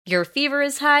Your fever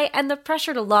is high, and the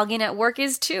pressure to log in at work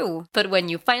is too. But when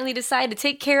you finally decide to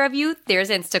take care of you, there's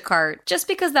Instacart. Just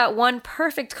because that one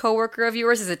perfect coworker of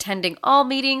yours is attending all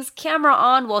meetings, camera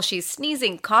on while she's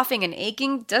sneezing, coughing, and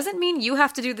aching, doesn't mean you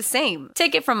have to do the same.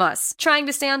 Take it from us. Trying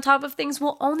to stay on top of things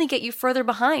will only get you further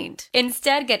behind.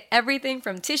 Instead, get everything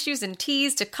from tissues and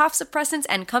teas to cough suppressants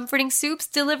and comforting soups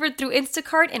delivered through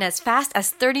Instacart in as fast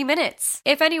as 30 minutes.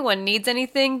 If anyone needs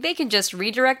anything, they can just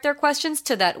redirect their questions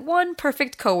to that one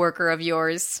perfect coworker of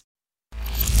yours.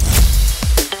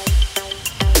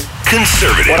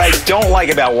 Conservative. What I don't like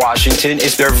about Washington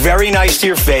is they're very nice to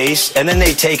your face, and then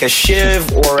they take a shiv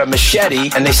or a machete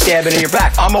and they stab it in your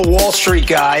back. I'm a Wall Street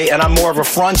guy, and I'm more of a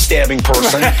front-stabbing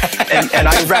person, and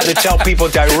I'd rather tell people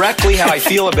directly how I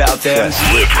feel about them.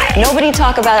 Liberal. Nobody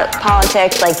talk about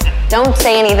politics, like, don't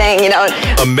say anything, you know.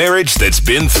 A marriage that's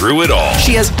been through it all.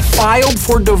 She has filed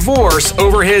for divorce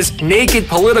over his naked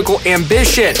political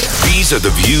ambition. These are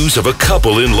the views of a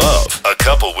couple in love, a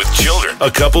couple with children,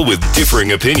 a couple with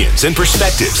differing opinions and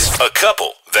perspectives, a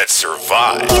couple that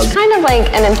survive. He's kind of like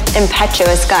an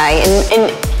impetuous guy.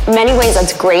 In many ways,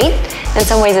 that's great. In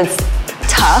some ways, it's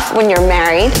tough when you're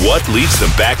married. What leads them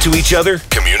back to each other?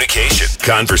 Communication,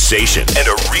 conversation, and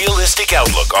a realistic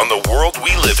outlook on the world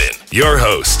we live in. Your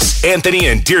hosts, Anthony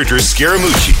and Deirdre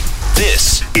Scaramucci.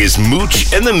 This is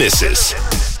Mooch and the Missus.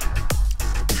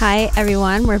 Hi,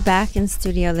 everyone. We're back in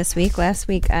studio this week. Last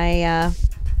week, I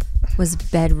was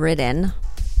bedridden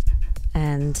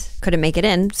and couldn't make it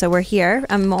in, so we're here.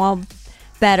 I'm all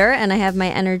better, and I have my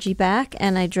energy back,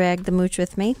 and I dragged the Mooch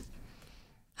with me.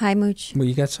 Hi, Mooch. Well,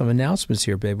 you got some announcements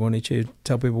here, babe. Why don't you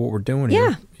tell people what we're doing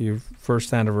here? Your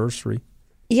first anniversary.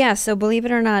 Yeah, so believe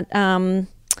it or not,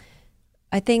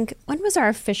 I think, when was our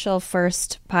official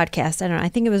first podcast? I don't know. I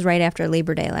think it was right after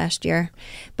Labor Day last year.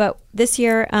 But this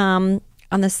year, on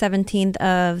the 17th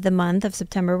of the month of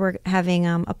September, we're having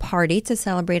a party to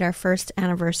celebrate our first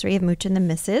anniversary of Mooch and the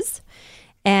Missus.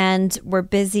 And we're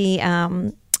busy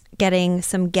getting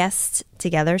some guests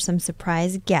together, some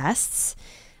surprise guests.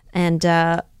 And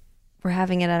we're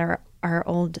having it at our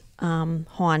old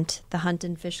haunt, the Hunt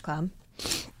and Fish Club.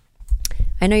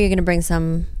 I know you're going to bring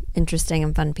some interesting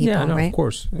and fun people, right? Of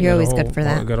course. You're always good for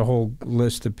that. I've got a whole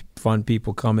list of fun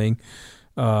people coming.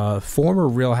 Former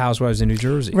Real Housewives in New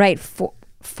Jersey. Right,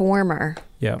 former.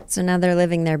 Yeah. So now they're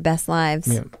living their best lives.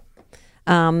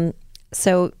 Yeah.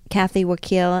 So Kathy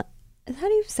Wakil, how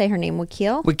do you say her name?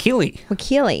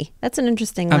 Wakili. That's an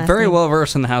interesting last I'm very name. well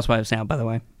versed in the Housewives now, by the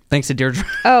way. Thanks to Deirdre.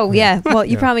 Oh, yeah. Well,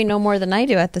 you probably know more than I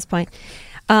do at this point.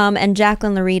 And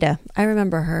Jacqueline Larita. I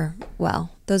remember her well.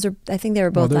 I think they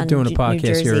were both on doing a New podcast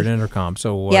Jersey. here at Intercom,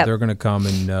 so they're going to come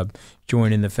and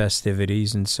join in the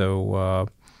festivities. And so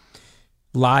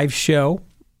live show,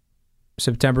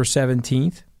 September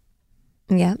 17th.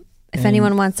 Yeah. If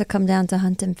anyone wants to come down to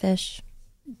Hunt and Fish,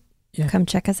 come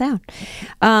check us out.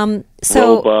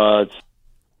 So, robots.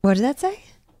 What did that say?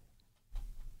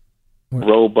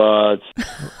 Robots.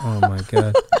 Oh, my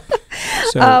God.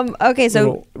 So, okay,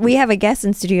 so we have a guest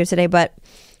in studio today, but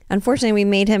unfortunately we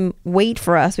made him wait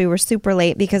for us. We were super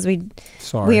late because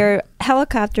we're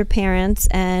helicopter parents,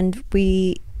 and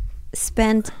we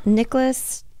spent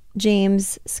Nicholas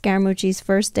James Scaramucci's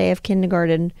first day of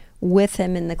kindergarten with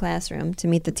him in the classroom to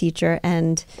meet the teacher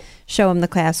and show him the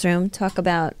classroom, talk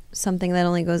about something that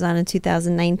only goes on in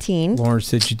 2019. Lawrence,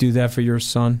 did you do that for your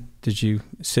son? Did you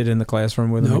sit in the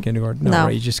classroom with him in kindergarten? No.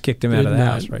 Right? You just kicked him out of the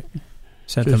house, right?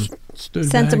 Sent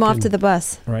him off to the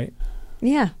bus. Right?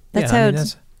 Yeah. That's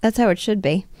how it should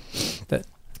be.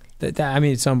 I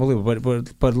mean, it's unbelievable.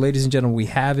 But ladies and gentlemen, we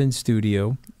have in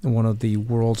studio one of the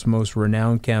world's most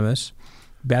renowned chemists,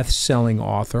 best-selling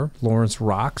author, Lawrence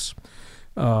Rocks,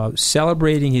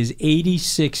 celebrating his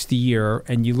 86th year,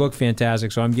 and you look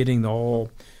fantastic. So I'm getting the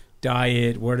whole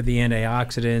diet. What are the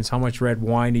antioxidants? How much red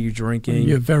wine are you drinking?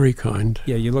 You're very kind.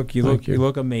 Yeah, you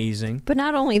look amazing. But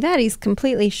not only that, he's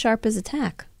completely sharp as a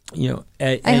tack.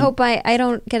 I hope I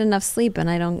don't get enough sleep and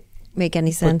I don't make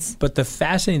any sense. But the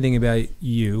fascinating thing about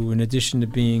you, in addition to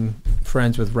being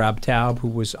friends with Rab Taub, who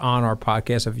was on our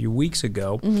podcast a few weeks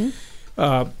ago,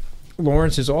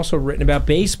 Lawrence has also written about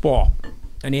baseball.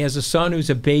 And he has a son who's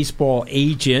a baseball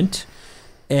agent.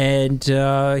 And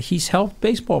he's helped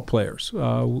baseball players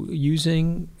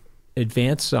using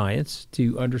advanced science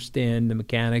to understand the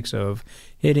mechanics of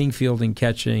hitting, fielding,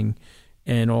 catching,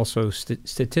 and also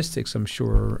statistics, I'm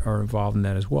sure, are involved in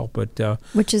that as well. But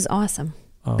which is awesome.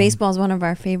 Baseball is one of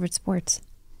our favorite sports.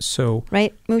 So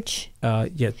right, Mooch?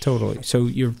 Yeah, totally. So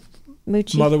your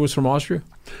Moochie. mother was from Austria?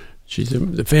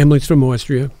 The family's from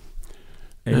Austria.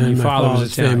 And your my father was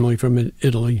father's Italian. family from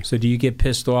Italy. So do you get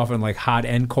pissed off in like hot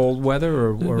and cold weather,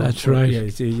 or That's right. Yeah,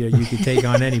 so you can take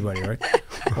on anybody, right?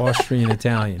 Austrian,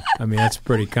 Italian. I mean, that's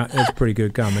pretty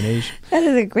good combination. That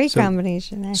is a great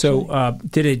combination, actually. So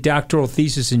did a doctoral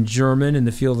thesis in German in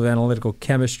the field of analytical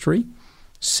chemistry,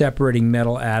 separating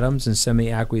metal atoms in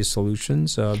semi-aqueous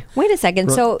solutions. Wait a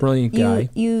second. So brilliant guy.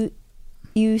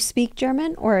 You speak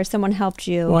German, or someone helped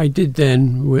you? Well, I did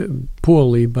then,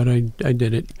 poorly, but I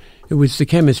did it. It was the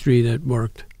chemistry that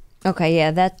worked. Okay,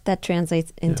 yeah, that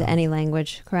translates into any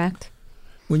language, correct?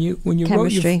 When you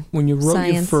Chemistry, wrote your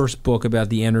science. first book about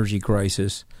the energy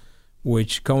crisis,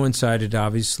 which coincided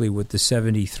obviously with the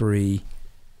 '73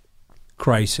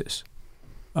 crisis,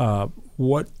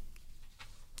 what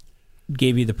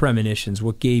gave you the premonitions?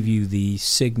 What gave you the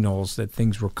signals that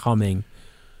things were coming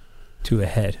to a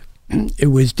head? It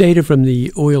was data from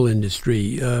the oil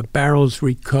industry. Barrels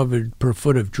recovered per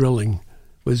foot of drilling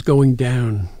was going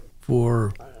down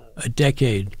for a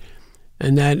decade,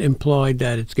 and that implied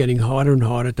that it's getting harder and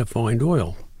harder to find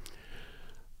oil.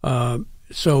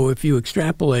 So if you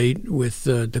extrapolate with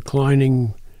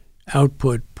declining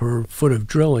output per foot of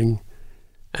drilling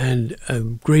and a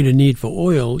greater need for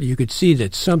oil, you could see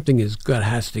that something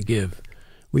has to give.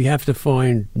 We have to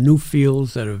find new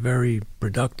fields that are very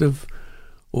productive,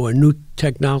 or new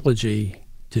technology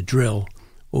to drill,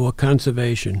 or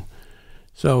conservation.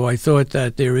 So I thought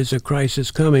that there is a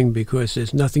crisis coming because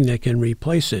there's nothing that can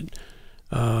replace it.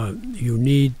 You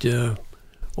need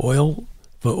oil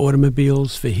for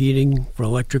automobiles, for heating, for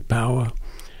electric power.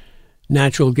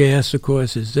 Natural gas, of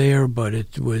course, is there, but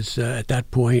it was at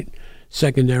that point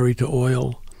secondary to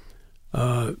oil.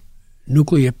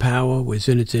 Nuclear power was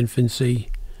in its infancy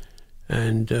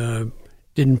and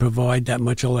didn't provide that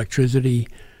much electricity.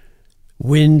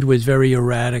 Wind was very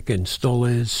erratic and still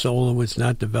is. Solar was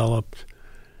not developed.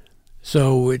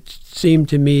 So it seemed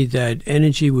to me that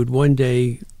energy would one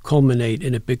day culminate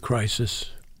in a big crisis.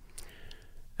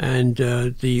 And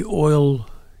the oil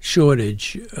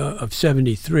shortage of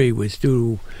 '73 was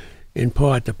due in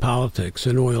part to politics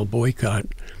and oil boycott.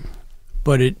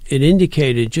 But it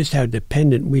indicated just how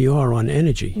dependent we are on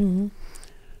energy. Mm-hmm.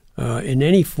 In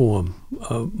any form,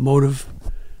 motive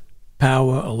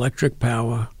power, electric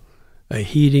power,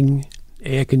 heating,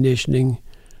 air conditioning.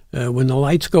 When the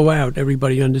lights go out,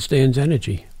 everybody understands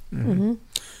energy. Mm-hmm. Mm-hmm.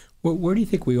 Well, where do you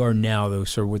think we are now, though,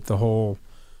 sir, with the whole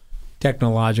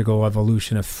technological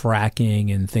evolution of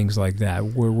fracking and things like that?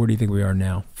 Where do you think we are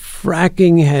now?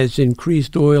 Fracking has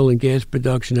increased oil and gas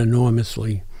production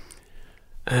enormously.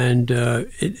 And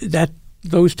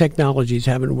those technologies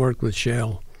haven't worked with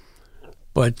shale,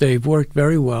 but they've worked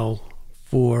very well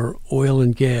for oil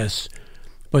and gas.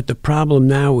 But the problem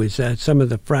now is that some of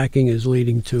the fracking is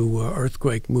leading to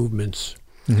earthquake movements.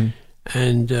 Mm-hmm.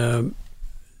 And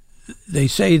they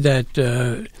say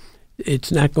that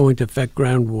it's not going to affect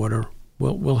groundwater.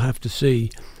 We'll have to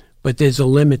see. But there's a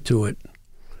limit to it.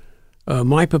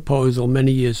 My proposal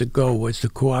many years ago was to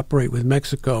cooperate with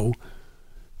Mexico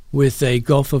with a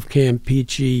Gulf of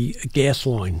Campeche gas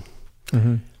line.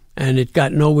 Mm-hmm. And it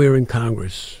got nowhere in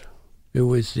Congress. It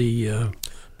was the...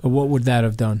 but what would that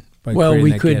have done? Well,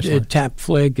 we could tap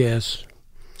flare gas.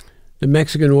 The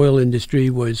Mexican oil industry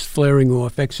was flaring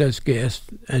off excess gas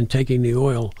and taking the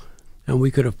oil, and we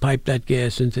could have piped that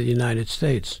gas into the United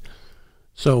States.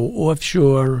 So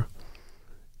offshore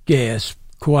gas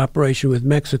cooperation with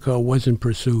Mexico wasn't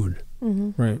pursued.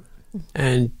 Mm-hmm. Right.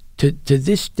 And to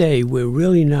this day, we're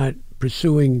really not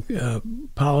pursuing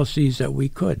policies that we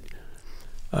could.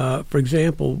 For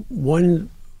example, one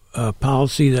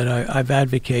policy that I've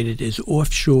advocated is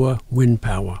offshore wind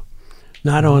power,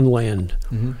 not on land.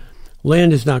 Mm-hmm.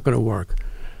 Land is not going to work.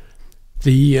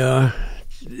 The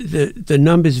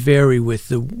numbers vary with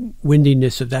the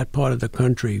windiness of that part of the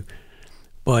country,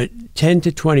 but 10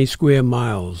 to 20 square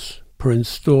miles per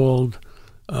installed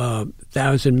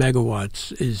 1,000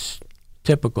 megawatts is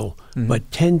typical. Mm-hmm. But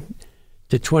 10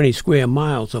 to 20 square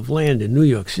miles of land in New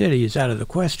York City is out of the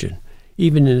question.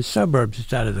 Even in the suburbs,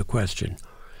 it's out of the question.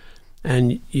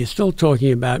 And you're still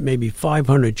talking about maybe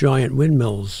 500 giant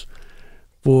windmills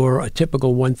for a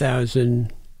typical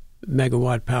 1,000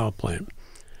 megawatt power plant.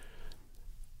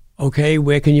 Okay,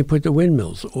 where can you put the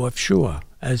windmills? Offshore,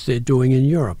 as they're doing in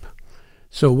Europe.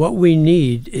 So what we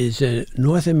need is a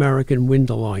North American wind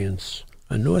alliance,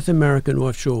 a North American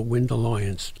offshore wind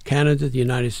alliance, Canada, the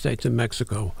United States, and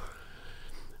Mexico.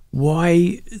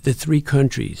 Why the three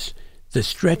countries? The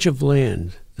stretch of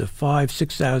land, the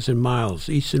 6,000 miles,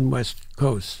 east and west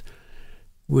coast,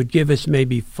 would give us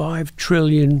maybe 5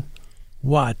 trillion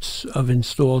watts of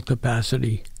installed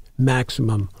capacity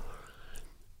maximum.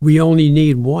 We only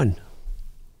need one.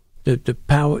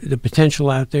 The potential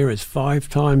out there is 5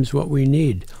 times what we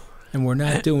need. And we're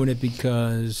not doing it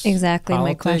because exactly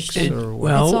my politics question. or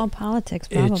what? Well, it's all politics,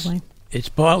 probably. It's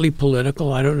partly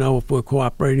political. I don't know if we're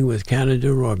cooperating with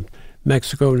Canada or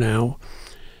Mexico now.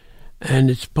 And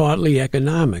it's partly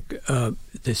economic.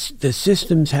 The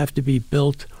systems have to be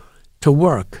built to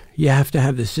work. You have to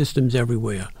have the systems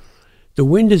everywhere. The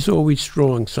wind is always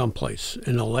strong someplace,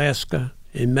 in Alaska,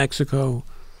 in Mexico,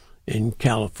 in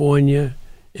California,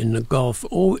 in the Gulf.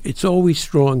 It's always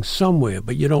strong somewhere,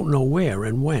 but you don't know where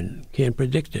and when. Can't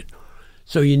predict it.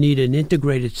 So you need an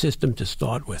integrated system to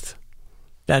start with.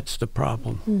 That's the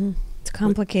problem. Mm-hmm. It's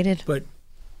complicated. But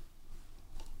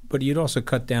you'd also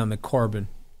cut down the carbon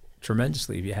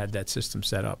tremendously if you had that system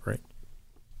set up, right?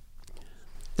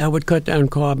 That would cut down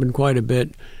carbon quite a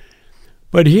bit.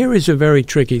 But here is a very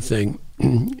tricky thing.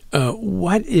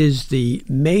 What is the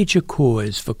major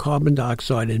cause for carbon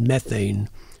dioxide and methane,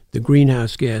 the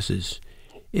greenhouse gases?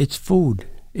 It's food.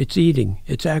 It's eating.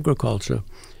 It's agriculture.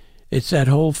 It's that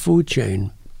whole food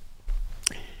chain.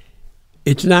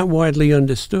 It's not widely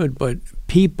understood, but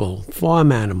people,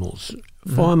 farm animals,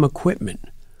 farm equipment,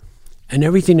 and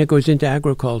everything that goes into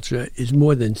agriculture is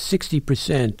more than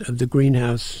 60% of the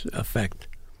greenhouse effect.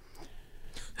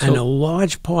 And a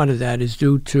large part of that is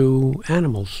due to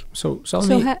animals. So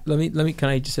let me. Can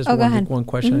I just ask one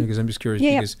question? Because I'm just curious.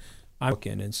 Because I'm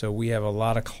looking, and so we have a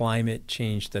lot of climate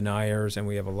change deniers, and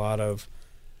we have a lot of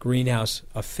greenhouse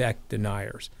effect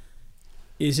deniers.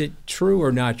 Is it true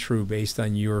or not true based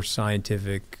on your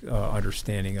scientific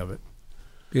understanding of it?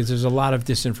 Because there's a lot of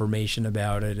disinformation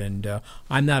about it, and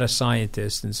I'm not a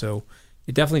scientist, and so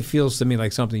it definitely feels to me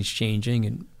like something's changing.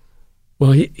 And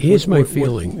well, here's my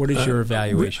feeling. What is your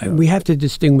evaluation? We have to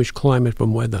distinguish climate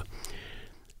from weather.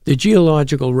 The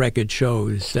geological record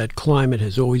shows that climate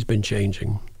has always been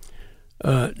changing.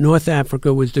 North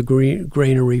Africa was the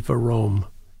granary for Rome,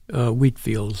 wheat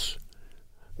fields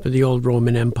for the old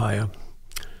Roman Empire.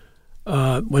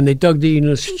 When they dug the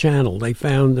English Channel, they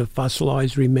found the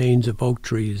fossilized remains of oak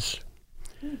trees.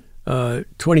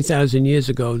 20,000 years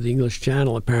ago, the English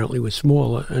Channel apparently was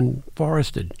smaller and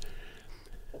forested.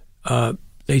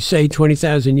 They say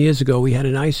 20,000 years ago we had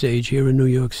an ice age here in New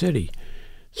York City.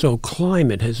 So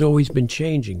climate has always been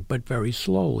changing, but very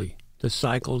slowly. The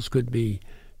cycles could be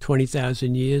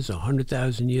 20,000 years,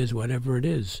 100,000 years, whatever it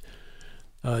is.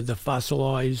 The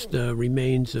fossilized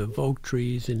remains of oak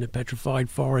trees in the petrified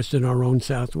forest in our own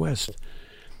Southwest.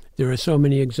 There are so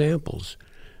many examples.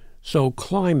 So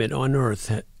climate on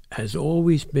Earth has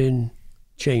always been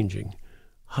changing.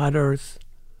 Hot Earth,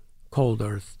 cold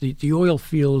Earth. The oil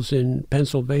fields in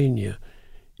Pennsylvania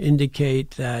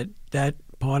indicate that that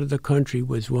part of the country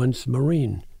was once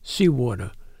marine,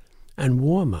 seawater, and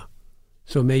warmer.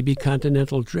 So maybe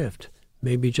continental drift,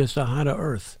 maybe just a hotter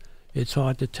Earth. It's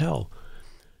hard to tell.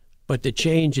 But the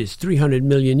change is 300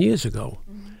 million years ago.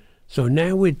 Mm-hmm. So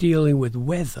now we're dealing with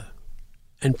weather.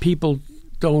 And people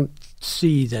don't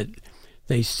see that.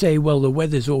 They say, well, the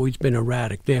weather's always been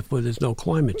erratic, therefore there's no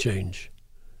climate change.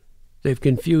 They've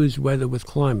confused weather with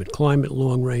climate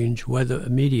long range, weather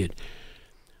immediate.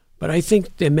 But I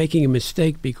think they're making a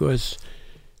mistake because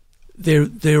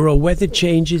there are weather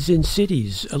changes in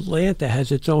cities. Atlanta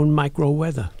has its own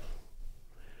micro-weather.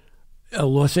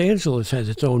 Los Angeles has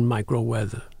its own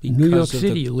micro-weather. New York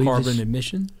City of the carbon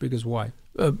emission? Because why?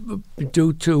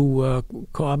 Due to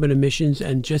carbon emissions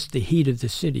and just the heat of the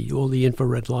city, all the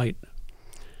infrared light.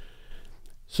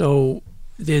 So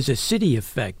there's a city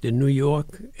effect in New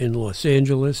York, in Los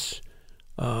Angeles,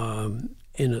 in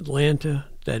Atlanta,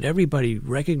 that everybody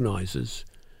recognizes.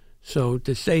 So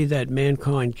to say that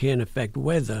mankind can't affect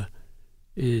weather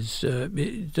is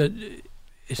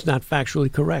it's not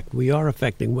factually correct. We are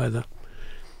affecting weather.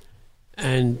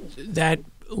 And that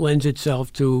lends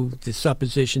itself to the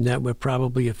supposition that we're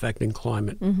probably affecting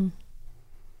climate. Mm-hmm.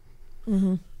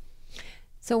 Mm-hmm.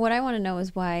 So what I want to know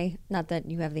is why, not that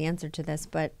you have the answer to this,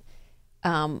 but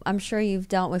I'm sure you've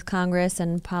dealt with Congress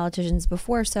and politicians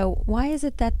before. So why is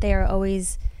it that they're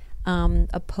always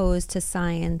opposed to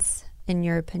science, in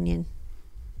your opinion?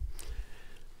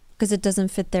 Because it doesn't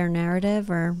fit their narrative,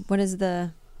 or what is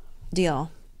the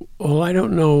deal? Well, I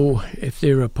don't know if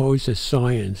they're opposed to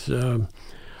science.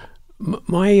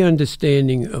 My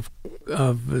understanding of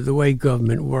the way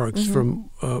government works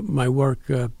from my work,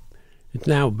 it's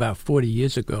now about 40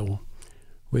 years ago,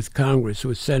 with Congress,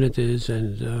 with senators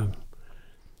and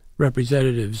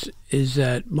representatives, is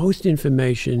that most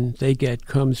information they get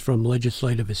comes from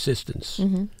legislative assistants,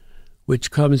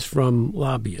 which comes from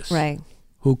lobbyists. Right.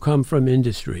 Who come from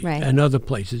industry and other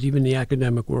places, even the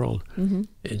academic world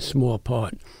in small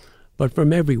part. But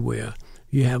from everywhere.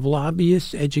 You have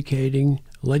lobbyists educating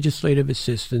legislative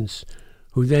assistants,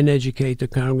 who then educate the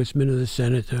congressman or the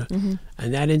senator,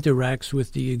 and that interacts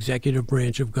with the executive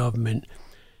branch of government,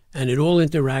 and it all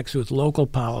interacts with local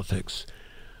politics.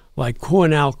 Like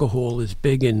corn alcohol is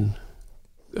big in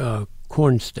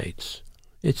corn states.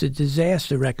 It's a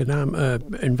disaster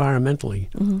environmentally.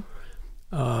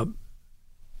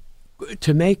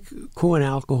 To make corn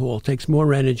alcohol takes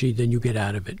more energy than you get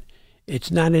out of it.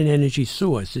 It's not an energy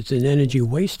source. It's an energy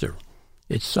waster.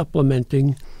 It's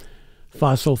supplementing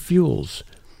fossil fuels.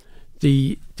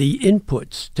 The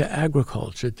inputs to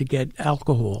agriculture to get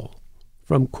alcohol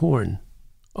from corn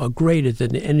are greater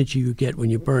than the energy you get when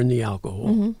you burn the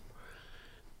alcohol.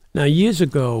 Now, years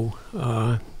ago,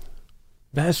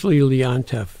 Vasily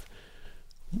Leontief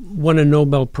won a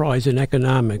Nobel Prize in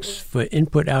economics for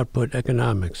input-output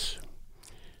economics,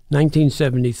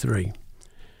 1973.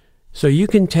 So you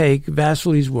can take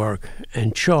Vasily's work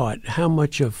and chart how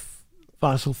much of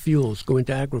fossil fuels go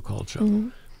into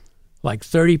agriculture. Like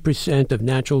 30% of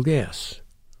natural gas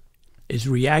is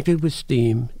reacted with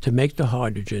steam to make the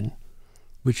hydrogen,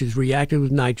 which is reacted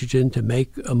with nitrogen to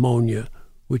make ammonia,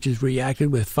 which is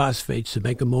reacted with phosphates to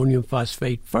make ammonium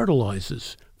phosphate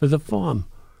fertilizers for the farm.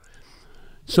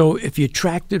 So if you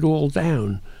tracked it all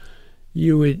down,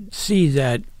 you would see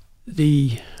that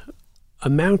the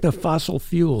amount of fossil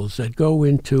fuels that go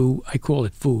into, I call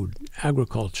it food,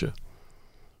 agriculture,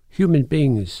 human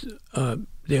beings,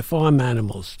 their farm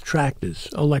animals, tractors,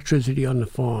 electricity on the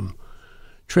farm,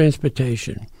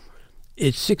 transportation,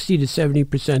 it's 60 to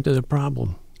 70% of the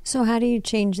problem. So how do you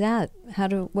change that?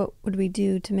 What would we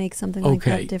do to make something like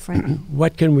that different?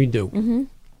 What can we do?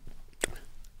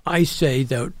 I say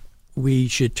that we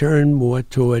should turn more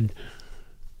toward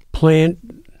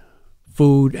plant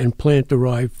food and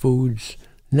plant-derived foods,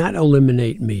 not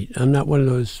eliminate meat. I'm not one of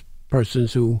those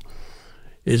persons who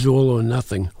is all or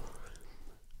nothing.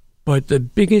 But the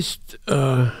biggest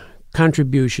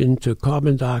contribution to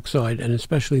carbon dioxide, and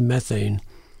especially methane,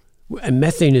 and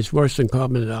methane is worse than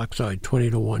carbon dioxide, 20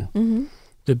 to 1.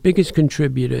 The biggest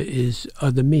contributor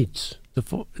are the meats,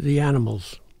 the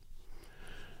animals.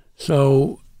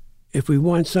 So if we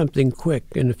want something quick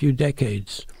in a few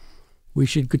decades, we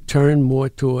should turn more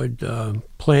toward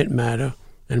plant matter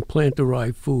and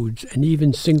plant-derived foods, and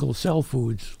even single-cell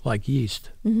foods like yeast.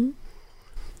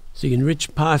 See, in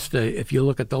rich pasta, if you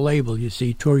look at the label, you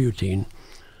see torutine.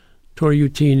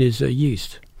 Torutine is a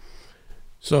yeast.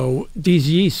 So these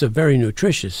yeasts are very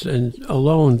nutritious, and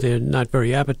alone they're not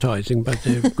very appetizing, but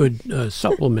they're a good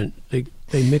supplement. They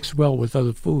mix well with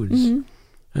other foods, and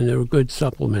they're a good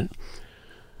supplement.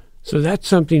 So that's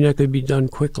something that could be done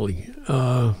quickly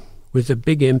with a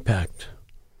big impact.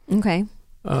 Okay.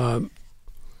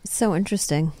 So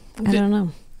interesting. I don't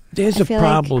know. There's a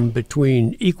problem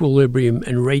between equilibrium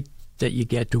and rate that you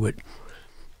get to it.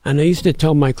 And I used to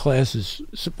tell my classes,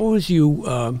 suppose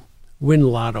you win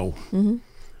lotto,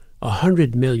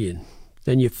 100 million.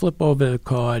 Then you flip over the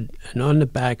card, and on the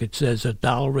back it says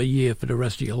 $1 a year for the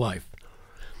rest of your life.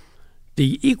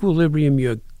 The equilibrium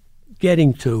you're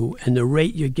getting to and the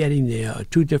rate you're getting there are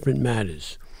two different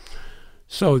matters.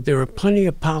 So there are plenty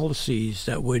of policies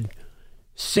that would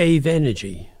save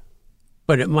energy,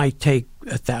 but it might take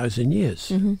 1,000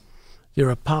 years. There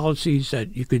are policies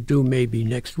that you could do maybe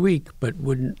next week, but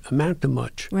wouldn't amount to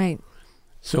much. Right.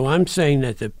 So I'm saying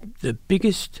that the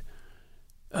biggest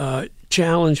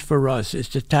challenge for us is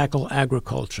to tackle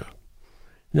agriculture.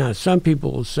 Now, some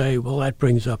people will say, well, that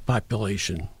brings up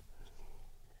population.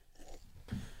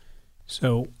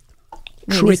 So,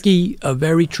 a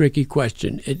very tricky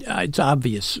question. It's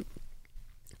obvious.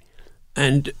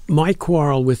 And my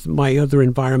quarrel with my other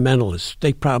environmentalists,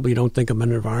 they probably don't think I'm an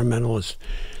environmentalist,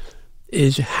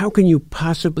 is how can you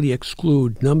possibly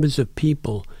exclude numbers of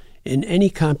people in any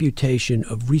computation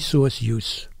of resource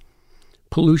use,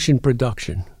 pollution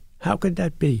production? How could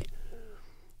that be?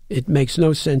 It makes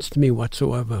no sense to me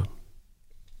whatsoever.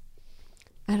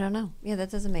 I don't know. Yeah,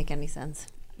 that doesn't make any sense.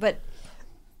 But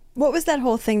what was that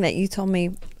whole thing that you told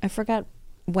me? I forgot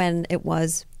when it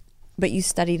was, but you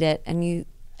studied it and you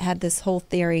had this whole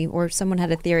theory, or someone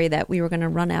had a theory that we were going to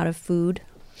run out of food.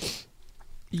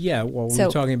 Yeah, well, we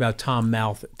were talking about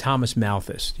Thomas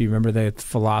Malthus. Do you remember the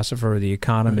philosopher, the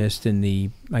economist in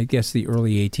the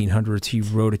early 1800s? He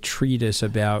wrote a treatise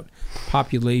about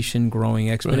population growing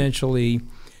exponentially,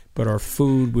 but our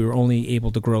food, we were only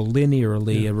able to grow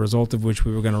linearly, a result of which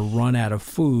we were going to run out of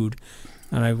food.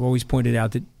 And I've always pointed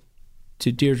out that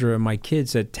to Deirdre and my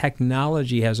kids that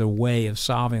technology has a way of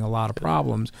solving a lot of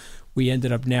problems. we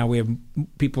ended up now we have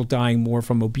people dying more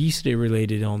from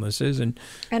obesity-related illnesses, and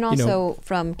also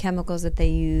from chemicals that they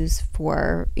use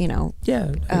for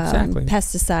exactly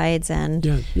pesticides and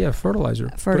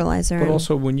fertilizer. But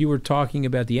also when you were talking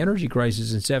about the energy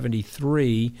crisis in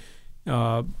 '73.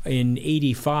 In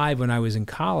 85, when I was in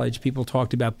college, people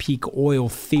talked about peak oil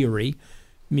theory,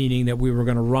 meaning that we were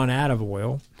going to run out of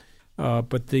oil.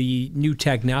 But the new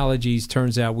technologies,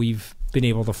 turns out we've been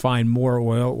able to find more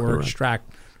oil or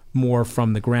extract more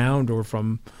from the ground or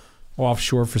from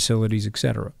offshore facilities, et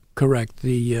cetera. Correct.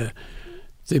 The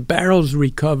barrels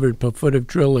recovered per foot of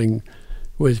drilling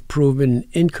was proven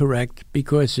incorrect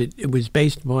because it was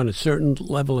based upon a certain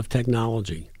level of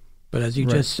technology. But as you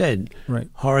just said,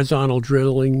 horizontal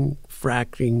drilling,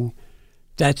 fracking,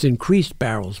 that's increased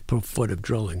barrels per foot of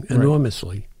drilling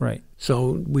enormously. Right.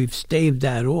 So we've staved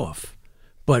that off.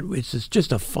 But it's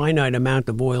just a finite amount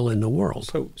of oil in the world.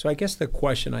 So I guess the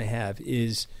question I have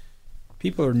is,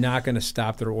 people are not going to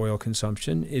stop their oil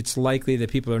consumption. It's likely that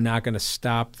people are not going to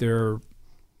stop their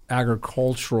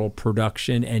agricultural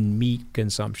production and meat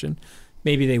consumption.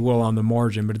 Maybe they will on the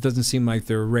margin, but it doesn't seem like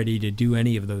they're ready to do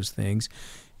any of those things.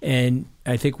 And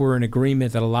I think we're in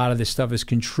agreement that a lot of this stuff is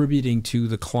contributing to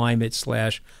the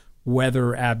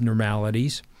climate/weather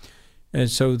abnormalities. And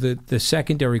so the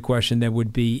secondary question then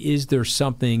would be, is there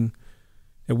something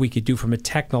that we could do from a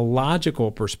technological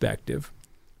perspective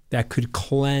that could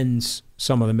cleanse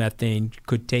some of the methane,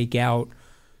 could take out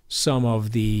some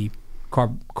of the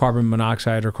carbon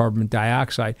monoxide or carbon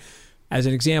dioxide? As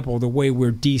an example, the way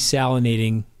we're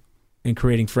desalinating and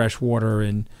creating fresh water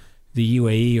in the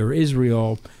UAE or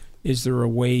Israel, is there a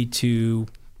way to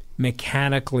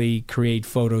mechanically create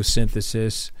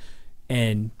photosynthesis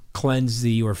and cleanse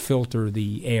or filter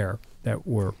the air that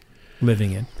we're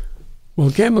living in?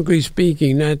 Well, chemically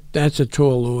speaking, that's a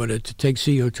tall order to take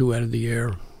CO2 out of the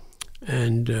air.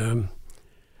 And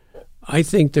I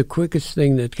think the quickest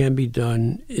thing that can be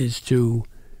done is to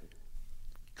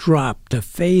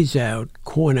phase out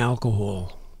corn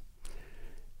alcohol.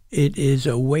 It is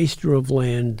a waster of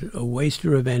land, a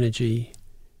waster of energy.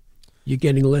 You're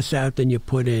getting less out than you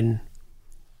put in.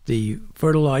 The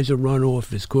fertilizer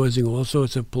runoff is causing all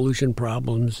sorts of pollution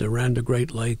problems around the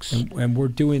Great Lakes. And we're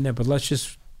doing that, but let's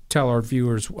just tell our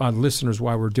viewers, listeners,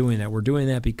 why we're doing that. We're doing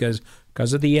that because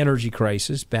of the energy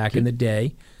crisis back in the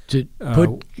day. To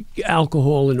put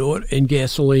alcohol in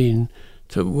gasoline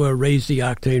to raise the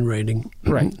octane rating.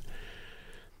 Right.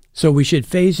 So we should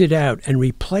phase it out and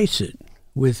replace it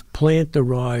with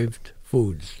plant-derived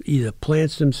foods, either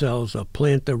plants themselves or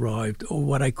plant-derived, or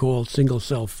what I call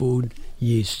single-cell food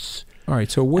yeasts. All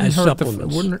right, so it wouldn't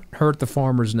hurt the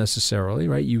farmers necessarily,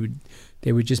 right?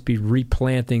 They would just be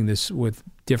replanting this with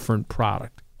different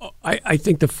product. I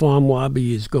think the farm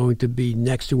lobby is going to be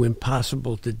next to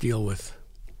impossible to deal with.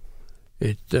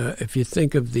 If you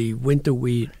think of the winter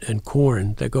wheat and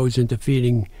corn that goes into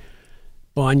feeding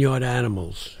barnyard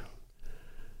animals,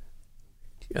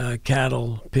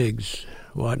 cattle, pigs,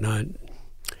 whatnot,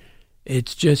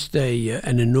 it's just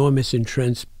an enormous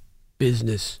entrenched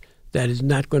business that is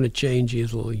not going to change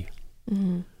easily.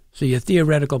 Mm-hmm. So your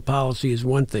theoretical policy is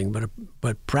one thing,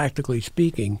 but practically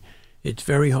speaking, it's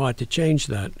very hard to change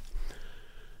that.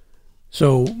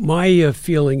 So my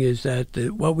feeling is that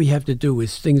what we have to do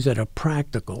is things that are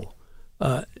practical,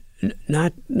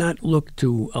 not look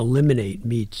to eliminate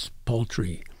meats,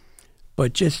 poultry,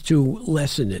 but just to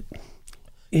lessen it,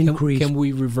 increase. Can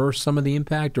we reverse some of the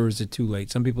impact, or is it too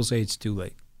late? Some people say it's too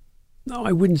late. No,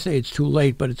 I wouldn't say it's too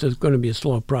late, but it's going to be a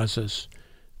slow process,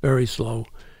 very slow.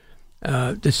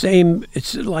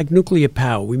 It's like nuclear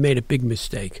power. We made a big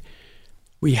mistake.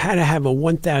 We had to have a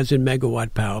 1,000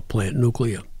 megawatt power plant,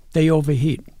 nuclear. They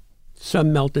overheat.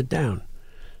 Some melted down.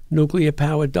 Nuclear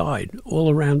power died all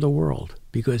around the world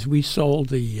because we sold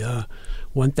the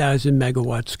 1,000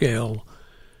 megawatt scale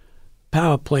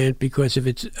power plant because of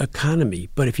its economy.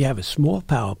 But if you have a small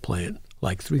power plant,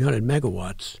 like 300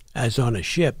 megawatts, as on a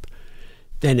ship,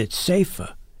 then it's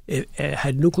safer.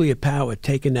 Had nuclear power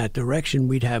taken that direction,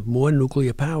 we'd have more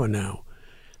nuclear power now.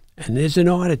 And there's an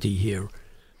oddity here.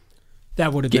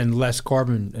 That would have been less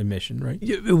carbon emission, right?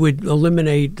 It would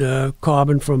eliminate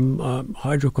carbon from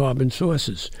hydrocarbon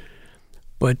sources.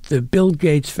 But the Bill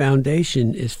Gates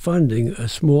Foundation is funding a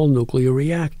small nuclear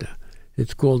reactor.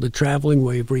 It's called a traveling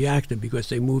wave reactor because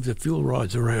they move the fuel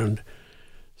rods around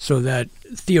so that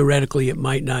theoretically it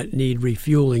might not need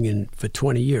refueling for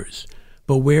 20 years.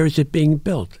 But where is it being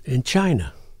built? In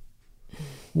China.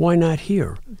 Why not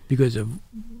here? Because of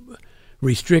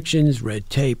restrictions, red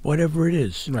tape, whatever it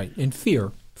is. Right, and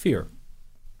fear. Fear.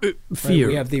 Right?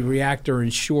 We have the reactor in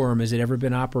Shoreham. Has it ever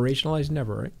been operationalized?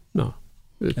 Never, right? No.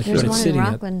 That's There's what one it's in sitting at.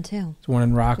 Rockland, too. There's one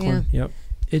in Rockland. Yep.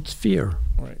 It's fear.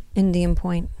 Right. Indian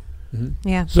Point.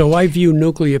 Yeah. So I view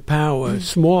nuclear power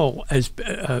small as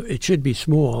it should be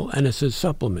small, and it's a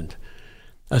supplement.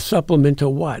 A supplement to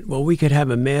what? Well, we could have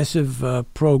a massive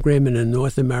program in a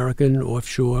North American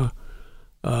offshore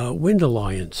wind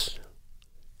alliance.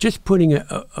 Just putting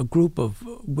a group of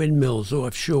windmills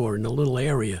offshore in a little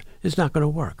area is not going to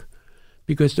work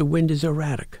because the wind is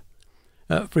erratic.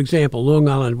 For example, Long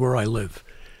Island, where I live,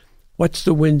 what's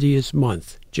the windiest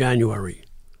month? January.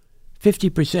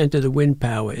 50% of the wind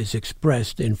power is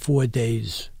expressed in 4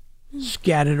 days,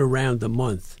 scattered around the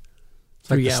month.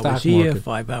 It's like 3 the hours stock here, market.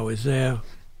 5 hours there.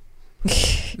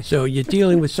 So you're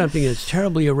dealing with something that's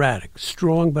terribly erratic,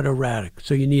 strong but erratic.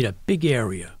 So you need a big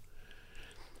area.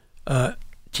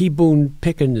 T. Boone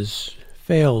Pickens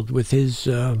failed with his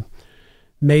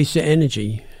Mesa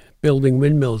Energy, building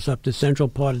windmills up the central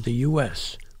part of the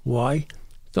U.S. Why?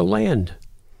 The land.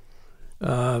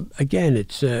 Again,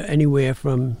 it's anywhere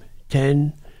from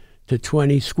 10 to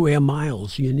 20 square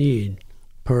miles you need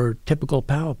per typical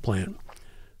power plant,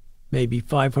 maybe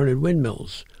 500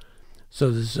 windmills.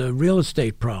 So there's a real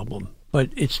estate problem, but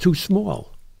it's too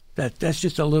small. That's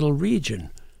just a little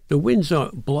region. The winds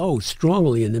blow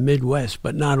strongly in the Midwest,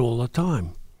 but not all the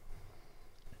time.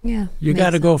 Yeah. You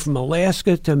got to go from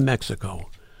Alaska to Mexico,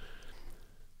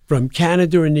 from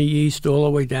Canada in the east all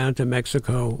the way down to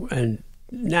Mexico, and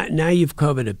now you've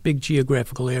covered a big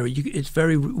geographical area. It's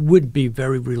would be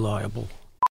very reliable.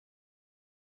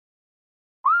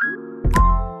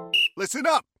 Listen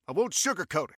up. I won't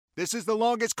sugarcoat it. This is the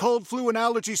longest cold, flu, and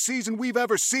allergy season we've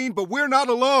ever seen, but we're not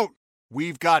alone.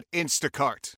 We've got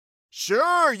Instacart.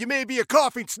 Sure, you may be a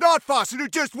coughing snot faucet who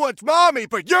just wants mommy,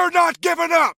 but you're not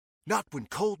giving up. Not when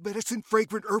cold medicine,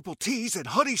 fragrant herbal teas, and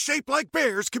honey shaped like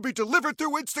bears can be delivered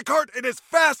through Instacart in as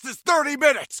fast as 30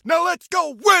 minutes. Now let's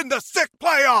go win the sick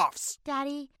playoffs.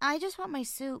 Daddy, I just want my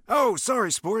soup. Oh,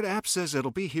 sorry, Sport. App says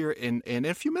it'll be here in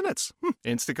a few minutes.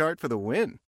 Instacart for the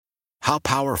win. How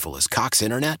powerful is Cox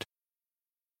Internet?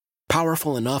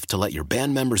 Powerful enough to let your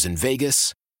band members in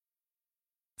Vegas,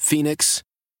 Phoenix,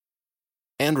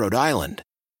 and Rhode Island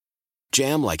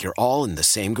jam like you're all in the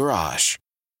same garage.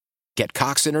 Get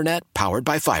Cox Internet powered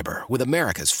by fiber with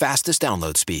America's fastest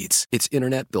download speeds. It's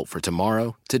internet built for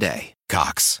tomorrow, today.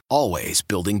 Cox, always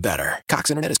building better.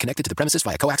 Cox Internet is connected to the premises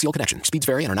via coaxial connection. Speeds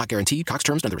vary and are not guaranteed. Cox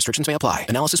terms and other restrictions may apply.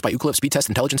 Analysis by Ookla Speed Test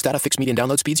Intelligence Data. Fixed median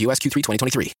download speeds. US Q3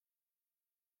 2023.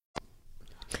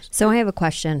 So I have a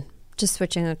question, just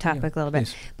switching the topic a little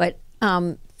bit. But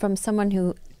from someone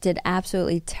who did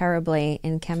absolutely terribly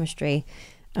in chemistry,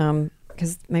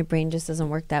 because my brain just doesn't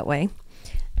work that way.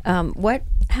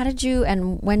 How did you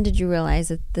and when did you realize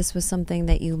that this was something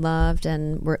that you loved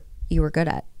and you were good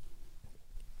at?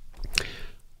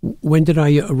 When did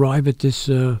I arrive at this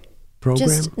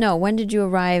program? When did you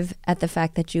arrive at the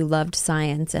fact that you loved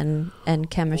science and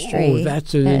chemistry? Oh,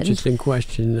 that's an interesting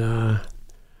question.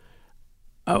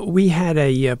 We had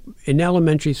in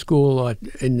elementary school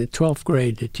in the 12th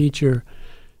grade, the teacher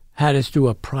had us do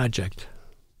a project.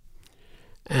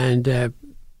 And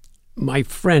my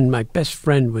best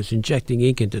friend was injecting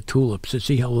ink into tulips to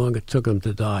see how long it took them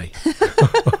to die.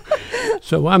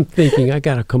 So I'm thinking, I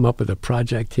got to come up with a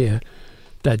project here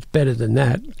that's better than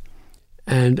that.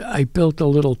 And I built a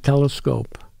little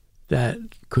telescope that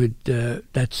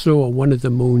saw one of the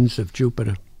moons of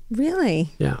Jupiter.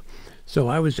 Really? Yeah. So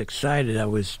I was excited. I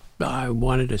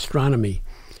wanted astronomy.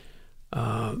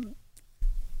 I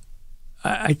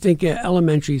think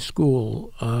elementary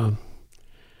school.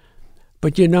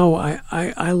 But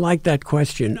I like that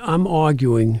question. I'm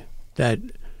arguing that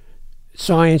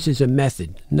science is a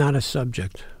method, not a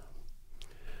subject.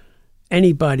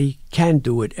 Anybody can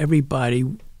do it. Everybody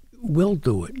will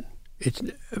do it.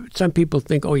 Some people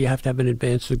think, you have to have an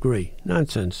advanced degree.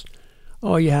 Nonsense.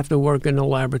 You have to work in a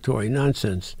laboratory.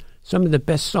 Nonsense. Some of the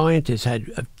best scientists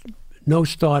had no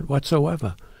start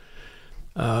whatsoever.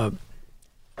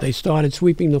 They started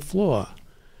sweeping the floor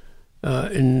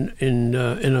in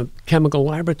a chemical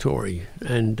laboratory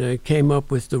and came up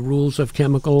with the rules of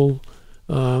chemical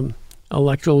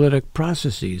electrolytic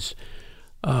processes,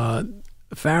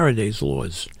 Faraday's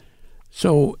laws.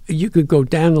 So you could go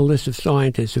down the list of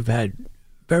scientists who've had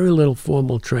very little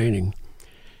formal training.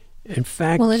 In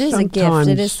fact, well, it is a gift.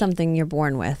 It is something you're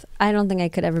born with. I don't think I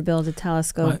could ever build a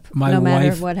telescope, no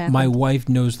matter what happens. My wife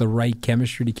knows the right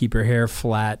chemistry to keep her hair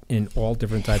flat in all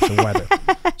different types of weather.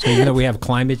 So even though we have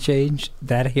climate change,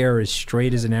 that hair is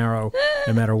straight as an arrow,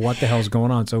 no matter what the hell's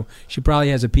going on. So she probably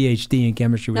has a PhD in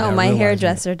chemistry. No, my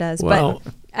hairdresser does. Well,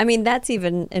 I mean, that's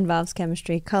even involves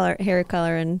chemistry, color, hair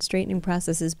color, and straightening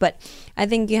processes. But I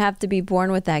think you have to be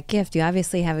born with that gift. You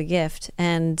obviously have a gift,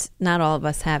 and not all of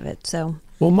us have it. So,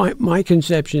 well, my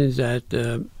conception is that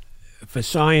for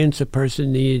science, a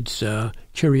person needs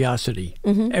curiosity.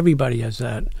 Everybody has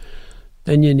that.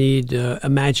 Then you need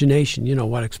imagination. You know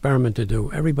what experiment to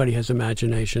do. Everybody has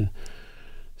imagination.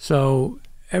 So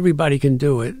everybody can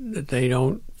do it. They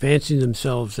don't fancy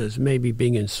themselves as maybe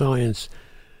being in science.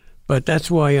 But that's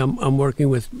why I'm working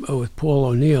with Paul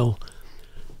O'Neill,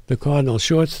 the Cardinals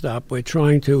shortstop. We're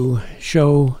trying to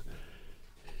show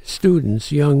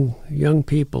students, young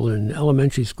people in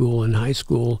elementary school and high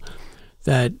school,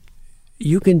 that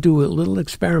you can do little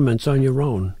experiments on your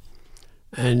own,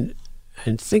 and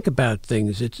think about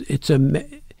things. It's a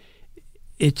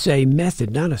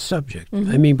method, not a subject.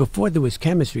 I mean, before there was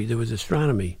chemistry, there was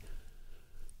astronomy.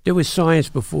 There was science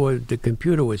before the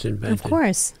computer was invented. of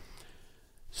course.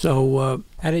 So,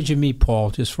 How did you meet Paul,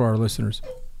 just for our listeners?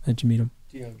 How'd you meet him?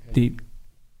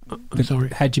 I'm sorry?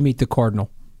 How'd you meet the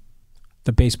Cardinal,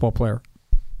 the baseball player?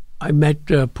 I met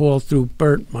Paul through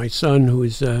Bert, my son, who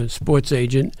is a sports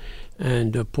agent,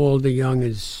 and Paul DeJong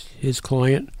is his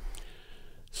client.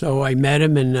 So I met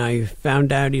him, and I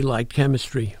found out he liked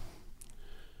chemistry.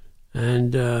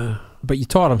 And but you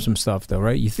taught him some stuff, though,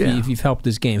 right? You've helped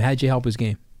his game. How'd you help his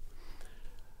game?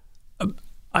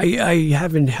 I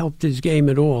haven't helped his game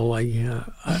at all.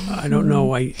 I don't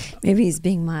know. Maybe he's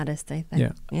being modest, I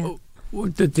think. Yeah.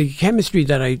 The chemistry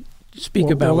that I speak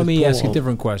about. Well, let me Paul, ask a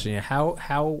different question.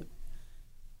 How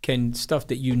can stuff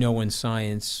that you know in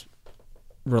science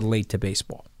relate to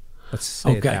baseball? Let's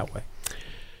say it that way.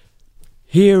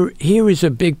 Here is a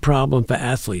big problem for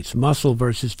athletes: muscle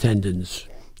versus tendons.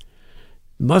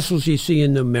 Muscles you see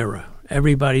in the mirror.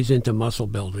 Everybody's into muscle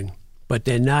building, but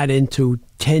they're not into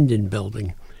tendon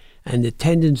building. And the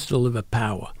tendons deliver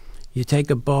power. You take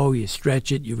a bow, you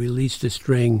stretch it, you release the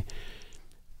string.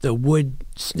 The wood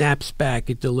snaps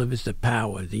back, it delivers the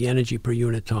power, the energy per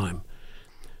unit time.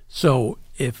 So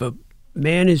if a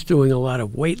man is doing a lot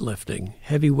of weightlifting,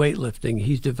 heavy weightlifting,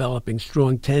 he's developing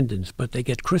strong tendons, but they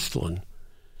get crystalline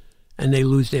and they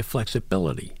lose their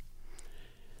flexibility.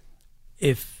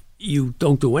 If you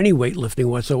don't do any weightlifting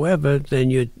whatsoever,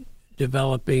 then you're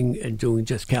developing and doing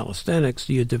just calisthenics,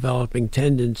 you're developing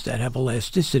tendons that have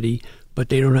elasticity, but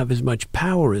they don't have as much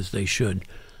power as they should.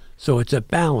 So it's a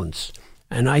balance.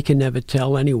 And I can never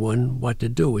tell anyone what to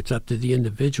do. It's up to the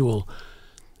individual.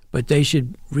 But they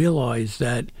should realize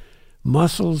that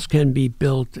muscles can be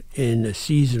built in a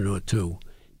season or two.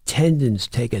 Tendons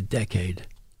take a decade,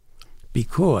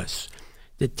 because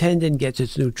the tendon gets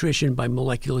its nutrition by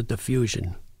molecular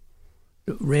diffusion,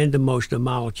 random motion of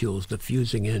molecules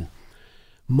diffusing in.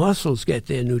 Muscles get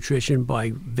their nutrition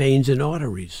by veins and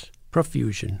arteries,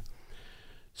 perfusion.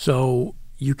 So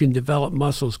you can develop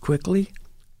muscles quickly.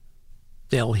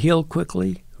 They'll heal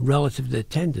quickly relative to the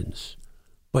tendons.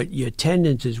 But your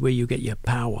tendons is where you get your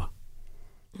power.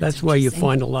 That's why you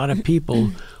find a lot of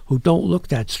people who don't look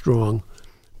that strong,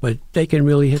 but they can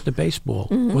really hit the baseball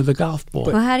or the golf ball.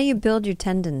 Well, how do you build your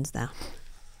tendons, though?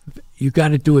 You got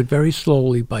to do it very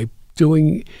slowly by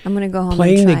doing. I'm going to go home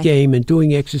playing and try. the game and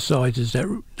doing exercises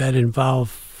that involve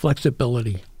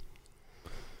flexibility.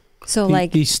 So,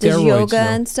 these does steroids, yoga though.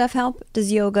 and stuff help?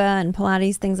 Does yoga and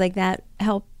Pilates, things like that,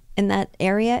 help in that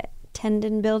area,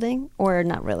 tendon building, or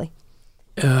not really?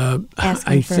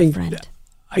 Asking for a friend.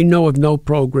 I know of no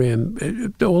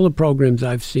program. All the programs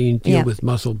I've seen deal with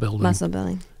muscle building. Muscle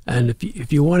building. And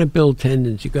if you want to build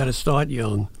tendons, you got to start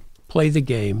young, play the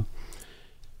game,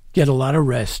 get a lot of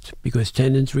rest, because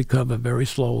tendons recover very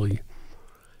slowly.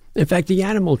 In fact, the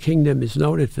animal kingdom is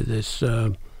noted for this.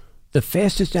 The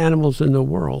fastest animals in the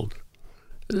world,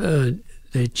 the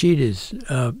cheetahs,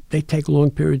 they take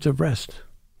long periods of rest.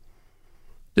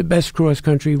 The best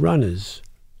cross-country runners,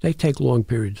 they take long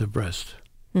periods of rest.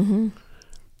 Mm-hmm.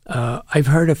 I've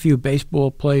heard a few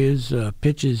baseball players,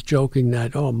 pitchers joking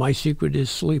that, my secret is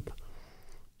sleep.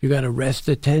 You got to rest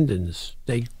the tendons.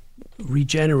 They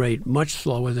regenerate much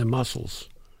slower than muscles.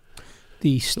 The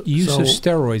use of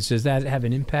steroids, does that have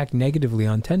an impact negatively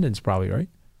on tendons probably, right?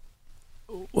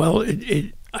 Well,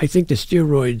 I think the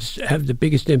steroids have the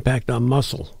biggest impact on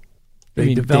muscle.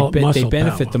 They develop muscle They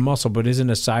benefit power. the muscle, but isn't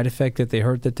a side effect that they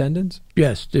hurt the tendons?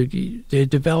 Yes, they're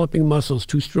developing muscles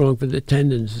too strong for the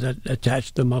tendons that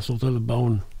attach the muscle to the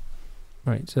bone.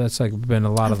 Right, so that's been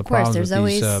a lot of the course, problems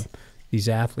there's with these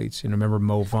athletes. Remember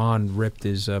Mo Vaughn ripped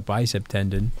his bicep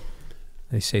tendon.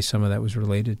 They say some of that was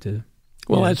related to...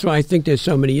 Well, that's why I think there's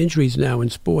so many injuries now in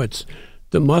sports.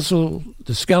 The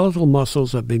skeletal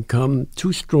muscles have become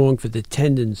too strong for the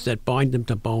tendons that bind them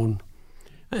to bone.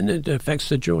 and it affects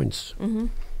the joints. Mm-hmm.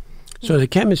 So the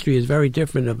chemistry is very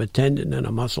different of a tendon and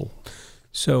a muscle.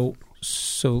 So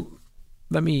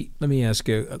let me ask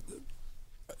you,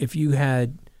 if you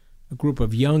had a group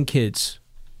of young kids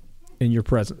in your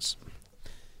presence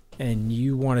and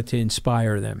you wanted to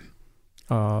inspire them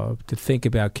to think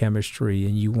about chemistry,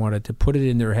 and you wanted to put it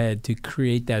in their head to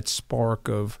create that spark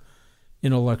of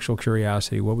intellectual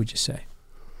curiosity, what would you say?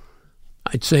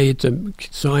 I'd say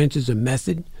science is a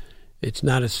method. It's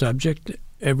not a subject.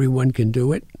 Everyone can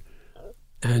do it.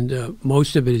 And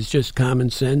most of it is just common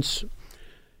sense.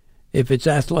 If it's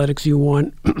athletics you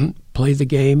want, play the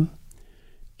game,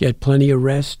 get plenty of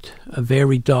rest. A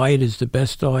varied diet is the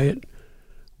best diet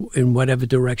in whatever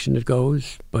direction it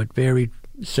goes, but varied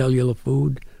cellular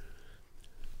food.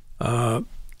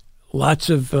 Lots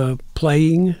of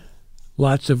playing,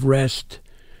 lots of rest,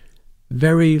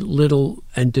 very little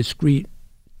and discreet,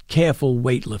 careful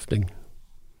weightlifting.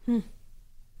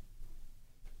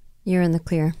 You're in the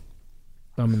clear.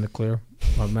 I'm in the clear.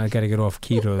 I got to get off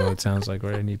keto, though, it sounds like.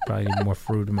 Right? I probably need more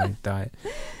fruit in my diet.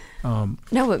 No,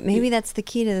 but maybe that's the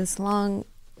key to this long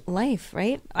life,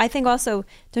 right? I think also,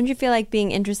 don't you feel like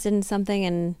being interested in something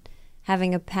and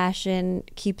having a passion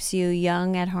keeps you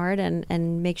young at heart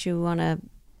and makes you want to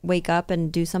wake up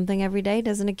and do something every day?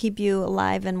 Doesn't it keep you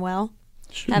alive and well?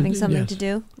 Sure, having something yes. to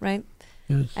do, right?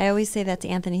 Yes. I always say that to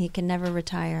Anthony. He can never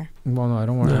retire. Well, no, I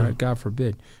don't want to. God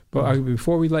forbid. But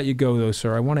before we let you go, though,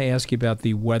 sir, I want to ask you about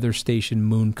the weather station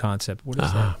moon concept. What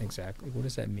is that exactly? What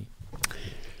does that mean?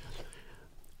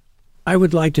 I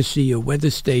would like to see a weather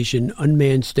station,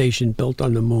 unmanned station built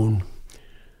on the moon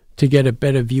to get a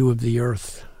better view of the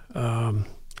Earth.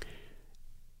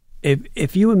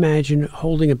 If you imagine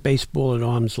holding a baseball at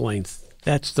arm's length,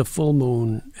 that's the full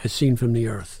moon as seen from the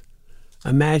Earth.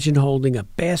 Imagine holding a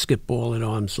basketball at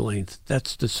arm's length.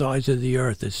 That's the size of the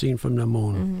Earth as seen from the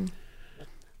moon. Mm-hmm.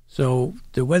 So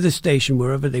the weather station,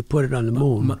 wherever they put it on the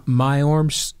moon. My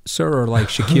arms, sir, are like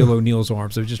Shaquille O'Neal's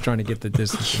arms. I'm just trying to get the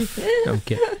distance. I'm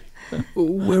kidding.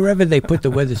 Wherever they put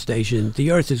the weather station,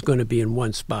 the Earth is going to be in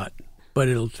one spot. But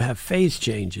it'll have phase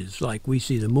changes, like we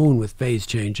see the moon with phase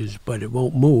changes, but it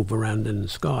won't move around in the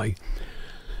sky.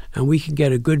 And we can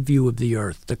get a good view of the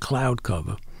Earth, the cloud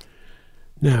cover.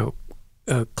 Now,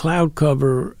 cloud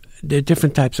cover, there are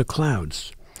different types of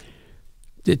clouds.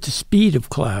 The speed of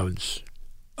clouds,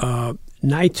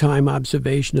 nighttime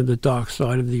observation of the dark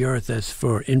side of the Earth as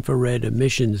for infrared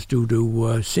emissions due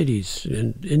to cities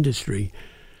and industry,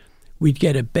 we'd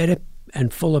get a better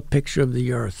and fuller picture of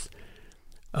the Earth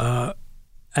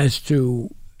as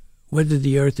to whether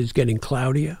the Earth is getting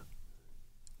cloudier,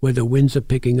 whether winds are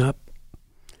picking up,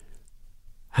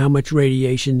 how much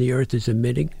radiation the Earth is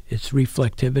emitting, its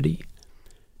reflectivity.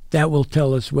 That will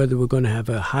tell us whether we're going to have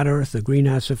a hot Earth, the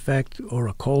greenhouse effect, or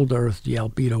a cold Earth, the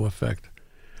albedo effect.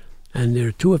 And there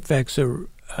are two effects are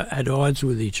at odds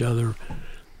with each other.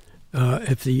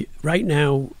 Right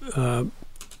now,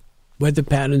 weather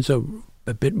patterns are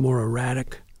a bit more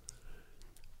erratic,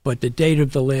 but the data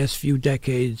of the last few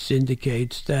decades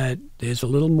indicates that there's a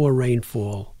little more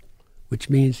rainfall, which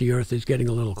means the Earth is getting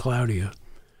a little cloudier.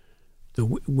 The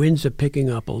winds are picking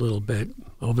up a little bit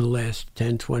over the last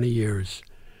 10, 20 years.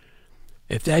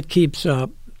 If that keeps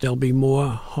up, there'll be more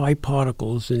high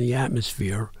particles in the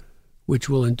atmosphere, which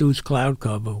will induce cloud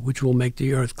cover, which will make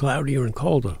the Earth cloudier and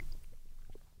colder.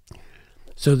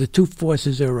 So the two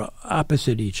forces are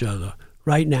opposite each other.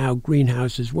 Right now,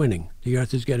 greenhouse is winning. The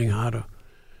Earth is getting hotter.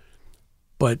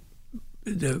 But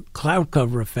the cloud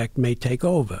cover effect may take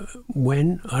over.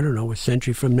 When? I don't know, a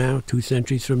century from now, 2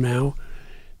 centuries from now,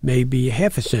 maybe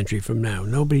half a century from now.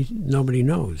 Nobody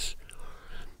knows.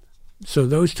 So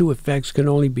those two effects can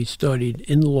only be studied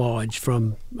in large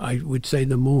from, I would say,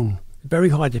 the moon. Very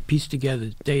hard to piece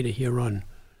together data here on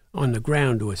the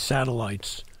ground with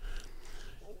satellites.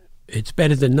 It's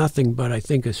better than nothing, but I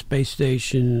think a space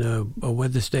station, a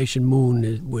weather station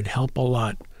moon would help a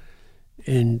lot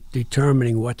in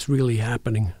determining what's really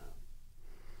happening.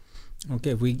 Okay,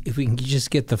 if we can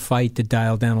just get the fight to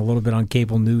dial down a little bit on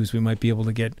cable news, we might be able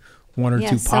to get one or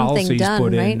two policies done,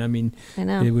 put right? in. I mean, I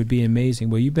know. it would be amazing.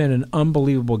 Well, you've been an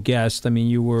unbelievable guest. I mean,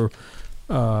 you were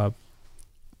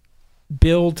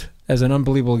billed as an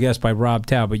unbelievable guest by Rob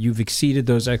Tao, but you've exceeded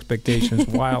those expectations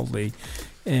wildly.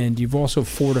 And you've also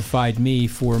fortified me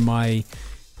for my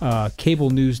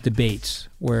cable news debates,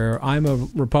 where I'm a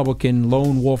Republican,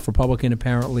 lone wolf Republican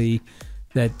apparently,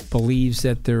 that believes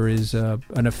that there is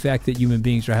an effect that human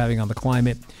beings are having on the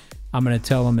climate. I'm going to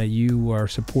tell them that you are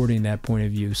supporting that point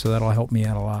of view, so that'll help me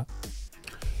out a lot.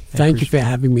 Thank you for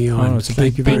having me on. It's a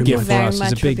big gift for us.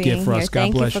 It's a big gift for us.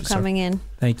 God bless you, Thank you for coming in.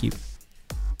 Thank you.